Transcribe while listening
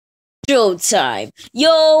Showtime.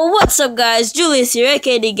 Yo, what's up guys? Julius here,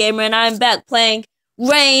 aka The Gamer, and I'm back playing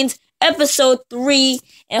Reigns episode 3,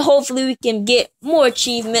 and hopefully we can get more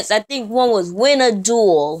achievements. I think one was win a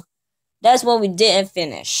duel. That's one we didn't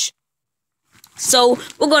finish. So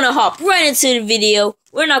we're gonna hop right into the video.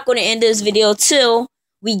 We're not gonna end this video till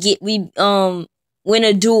we win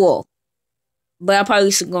a duel. But I'm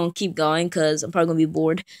probably still gonna keep going because I'm probably gonna be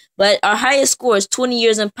bored. But our highest score is 20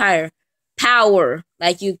 years in power,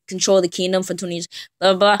 like you control the kingdom for 20 years,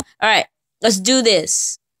 blah blah blah. Alright, let's do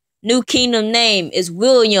this. New kingdom name is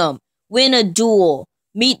William. Win a duel.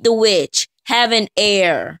 Meet the witch. Have an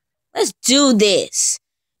heir. Let's do this.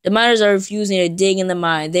 The miners are refusing to dig in the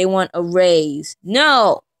mine. They want a raise.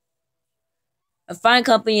 No! A fine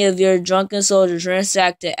company of your drunken soldiers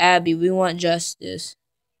ransacked the abbey. We want justice.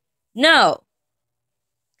 No!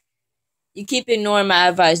 You keep ignoring my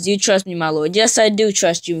advice. Do you trust me, my lord? Yes, I do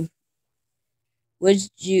trust you.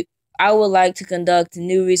 I would like to conduct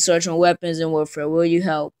new research on weapons and warfare. Will you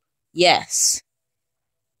help? Yes.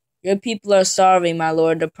 Your people are starving, my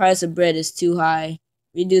lord. The price of bread is too high.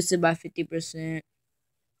 Reduce it by 50%.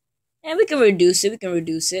 And we can reduce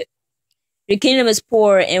it. Your kingdom is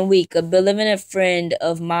poor and weak. A benevolent friend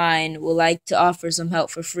of mine would like to offer some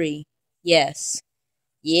help for free. Yes.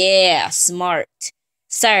 Yeah, smart.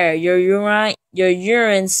 Sire, your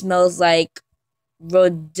urine smells like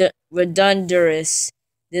redundurous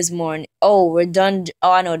this morning. Oh, I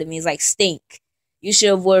know what it means, like stink. You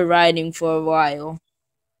should avoid riding for a while.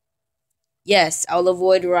 Yes, I'll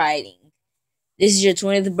avoid riding. This is your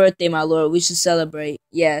 20th birthday, my lord. We should celebrate.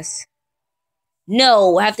 Yes.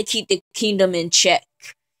 No, I have to keep the kingdom in check.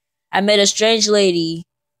 I met a strange lady,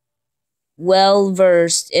 well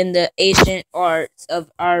versed in the ancient arts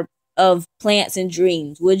of plants and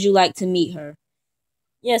dreams. Would you like to meet her?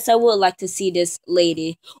 Yes, I would like to see this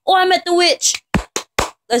lady. Oh, I met the witch!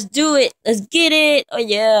 Let's do it! Let's get it! Oh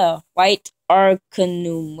yeah, White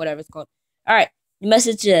Arcanum, whatever it's called. Alright, the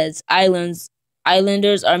message says, Islanders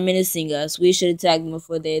are menacing us. We should attack them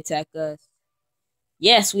before they attack us.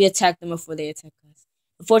 Yes, we attack them before they attack us.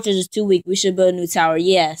 The fortress is too weak. We should build a new tower.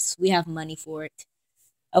 Yes, we have money for it.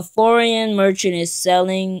 A foreign merchant is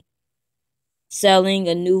selling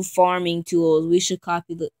a new farming tools. We should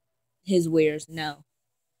copy his wares. No.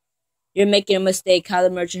 You're making a mistake. How the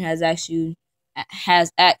merchant has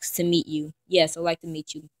asked to meet you. Yes, I'd like to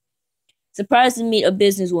meet you. Surprised to meet a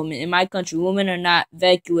businesswoman. In my country, women are not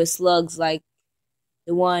vacuous slugs like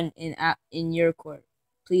the one in your court.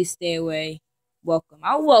 Please stay away. Welcome.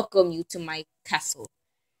 I'll welcome you to my castle.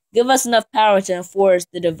 Give us enough power to enforce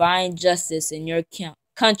the divine justice in your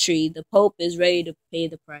country. The Pope is ready to pay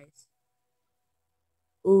the price.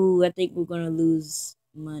 Ooh, I think we're going to lose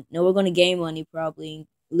money. No, we're going to gain money, probably.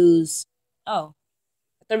 Lose. Oh.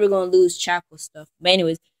 I thought we were going to lose chapel stuff. But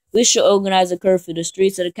anyways, we should organize a curfew. The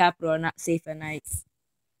streets of the capital are not safe at nights.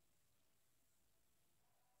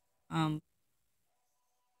 What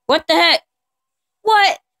the heck?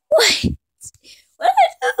 What? What? What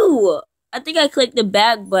did I do? I think I clicked the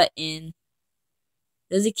back button.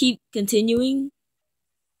 Does it keep continuing?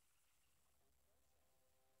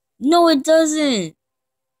 No, it doesn't.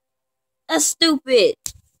 That's stupid.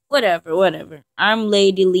 Whatever. I'm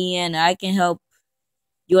Lady Leanna. I can help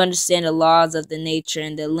you understand the laws of the nature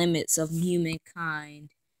and the limits of humankind.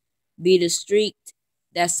 Be discreet.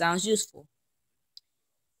 That sounds useful.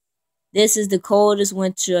 This is the coldest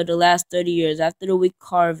winter of the last 30 years. After the weak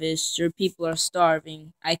harvest, your people are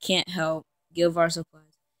starving. I can't help. Give our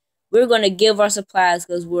supplies. We're going to give our supplies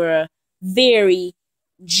because we're a very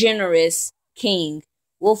generous king.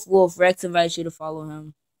 Wolf, Rex invites you to follow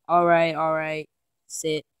him. Alright.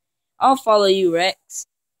 Sit. I'll follow you, Rex.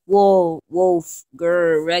 Whoa, Wolf,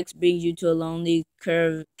 grr. Rex brings you to a lonely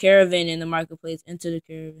caravan in the marketplace. Enter the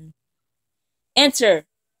caravan. Enter!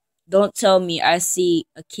 Don't tell me I see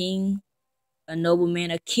a king, a nobleman,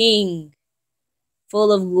 a king,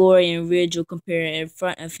 full of glory and rigid compare. In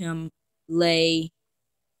front of him lay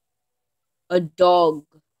a dog.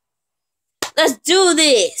 Let's do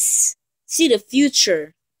this! See the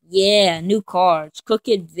future. Yeah, new cards.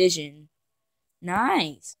 Crooked vision.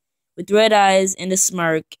 Nice. With red eyes and a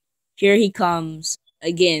smirk, here he comes.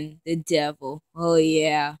 Again, the devil. Oh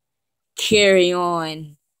yeah. Carry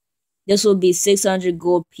on. This will be 600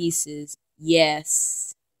 gold pieces.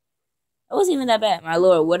 Yes. That wasn't even that bad. My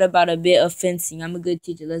lord, what about a bit of fencing? I'm a good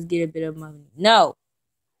teacher. Let's get a bit of money. No.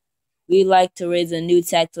 We like to raise a new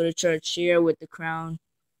tax to the church. Share with the crown.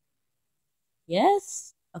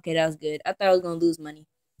 Yes? Okay, that was good. I thought I was going to lose money.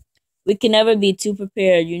 We can never be too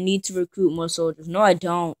prepared. You need to recruit more soldiers. No, I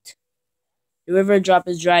don't. The river drop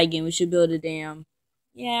is dry again. We should build a dam.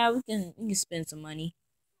 Yeah, we can spend some money.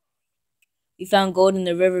 We found gold in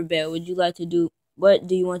the riverbed. Would you like to do? What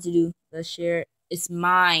do you want to do? Let's share. It's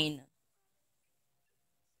mine.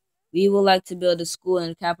 We would like to build a school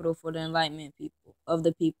and capital for the enlightenment people of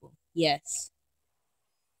the people. Yes.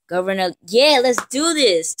 Governor. Yeah, let's do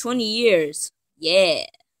this. 20 years. Yeah.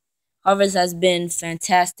 Harvest has been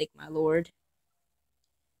fantastic, my lord.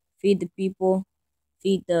 Feed the people.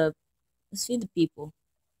 Let's feed the people.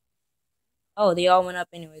 Oh, they all went up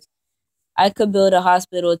anyways. I could build a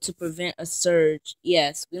hospital to prevent a surge.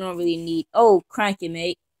 Yes, we don't really need. Oh, crank it,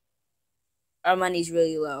 mate. Our money's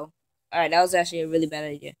really low. Alright, that was actually a really bad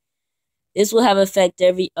idea. This will have effect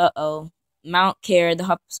every. Mount Care,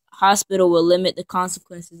 the hospital will limit the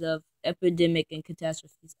consequences of epidemic and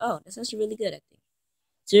catastrophes. Oh, that's actually really good, I think.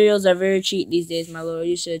 Cereals are very cheap these days, my lord.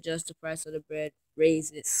 You should adjust the price of the bread.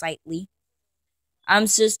 Raise it slightly. I'm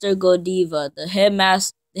Sister Godiva, the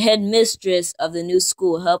headmistress of the new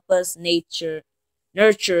school. Help us nurture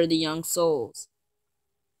the young souls.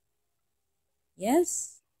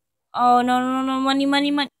 Yes? Oh, no.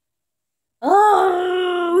 Money.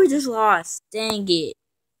 Oh, we just lost. Dang it.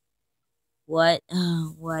 What?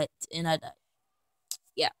 What? And I died.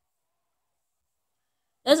 Yeah.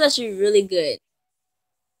 That's actually really good.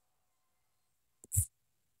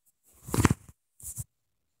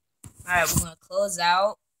 Alright, we're going to close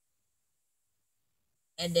out.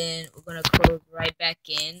 And then we're going to close right back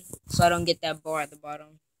in. So I don't get that bar at the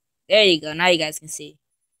bottom. There you go. Now you guys can see.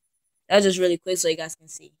 That was just really quick so you guys can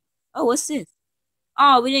see. Oh, what's this?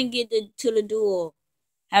 Oh, we didn't get to the duel.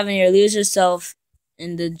 Having your lose yourself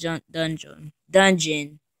in the dungeon.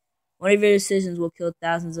 One of your decisions will kill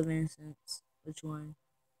thousands of innocents. Which one?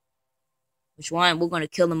 We're going to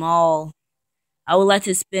kill them all. I would like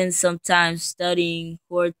to spend some time studying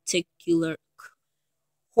horticulture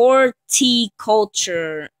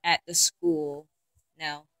at the school.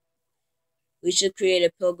 Now, we should create a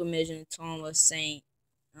pilgrimage in the tomb of Saint.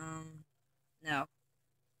 No.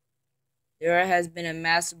 There has been a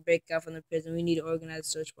massive breakout from the prison. We need to organize a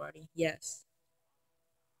search party. Yes.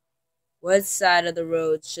 What side of the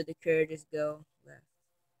road should the carriages go? Left.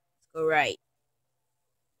 Let's go right.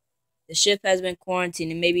 The ship has been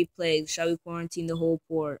quarantined and may be plagued. Shall we quarantine the whole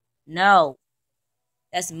port? No.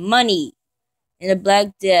 That's money. In the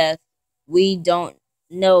Black Death, we don't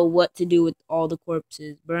know what to do with all the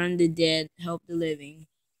corpses. Burn the dead, help the living.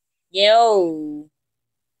 Yo.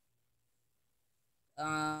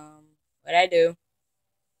 What I do?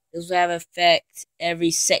 This will have effect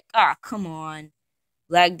every sec. Ah, come on.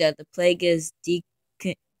 Black Death. The plague is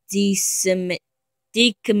decimating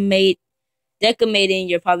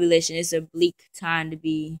your population. It's a bleak time to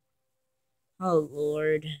be. Oh,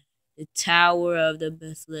 Lord. The Tower of the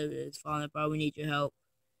Best Liver is falling apart. We need your help.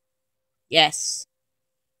 Yes.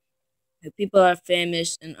 The people are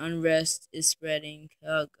famished and unrest is spreading.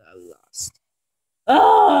 Oh, God, we lost.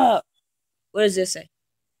 Ah! What does this say?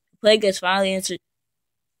 The plague has finally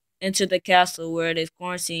entered the castle where it is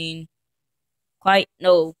quarantined. Where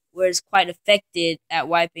it's quite affected at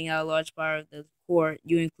wiping out a large part of the court,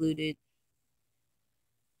 you included.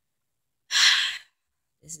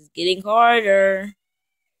 This is getting harder.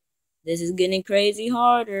 This is getting crazy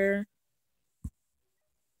harder.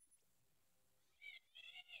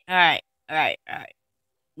 Alright.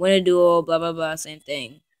 Win a duel, blah blah blah, same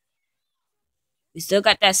thing. We still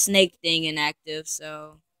got that snake thing inactive,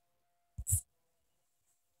 so.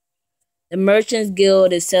 The Merchants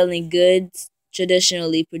Guild is selling goods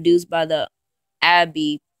traditionally produced by the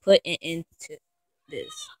Abbey. Put it into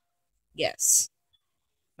this. Yes.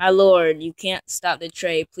 My lord, you can't stop the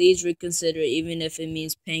trade. Please reconsider it, even if it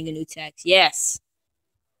means paying a new tax. Yes.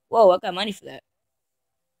 Whoa, I got money for that.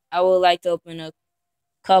 I would like to open a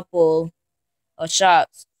couple of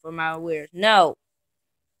shops for my wares. No.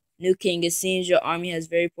 New king, it seems your army has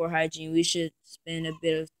very poor hygiene. We should spend a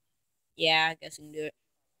bit of... Yeah, I guess we can do it.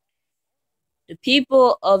 The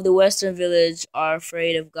people of the western village are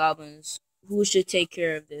afraid of goblins. Who should take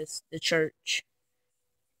care of this? The church.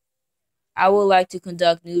 I would like to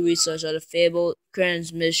conduct new research on the fabled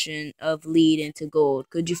transmission of lead into gold.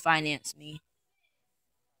 Could you finance me?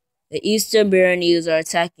 The Eastern Baronies are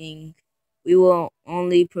attacking. We will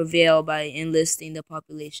only prevail by enlisting the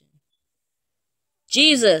population.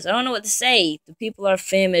 Jesus, I don't know what to say. The people are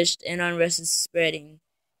famished and unrest is spreading.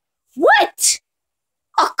 What?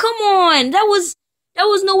 Oh, come on. That was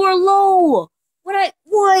nowhere low. What?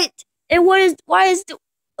 And why is the...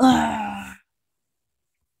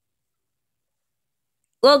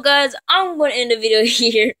 Well, guys, I'm going to end the video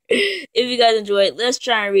here. If you guys enjoyed, let's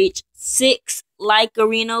try and reach 6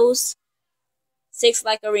 like-arinos. 6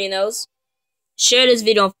 like-arinos. Share this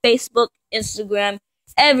video on Facebook, Instagram,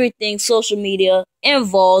 everything social media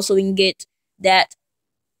involved so we can get that.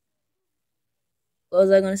 What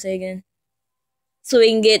was I gonna say again? So we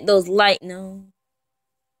can get those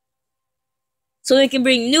so we can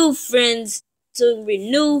bring new friends.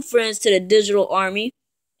 To the digital army.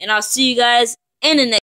 And I'll see you guys in the next.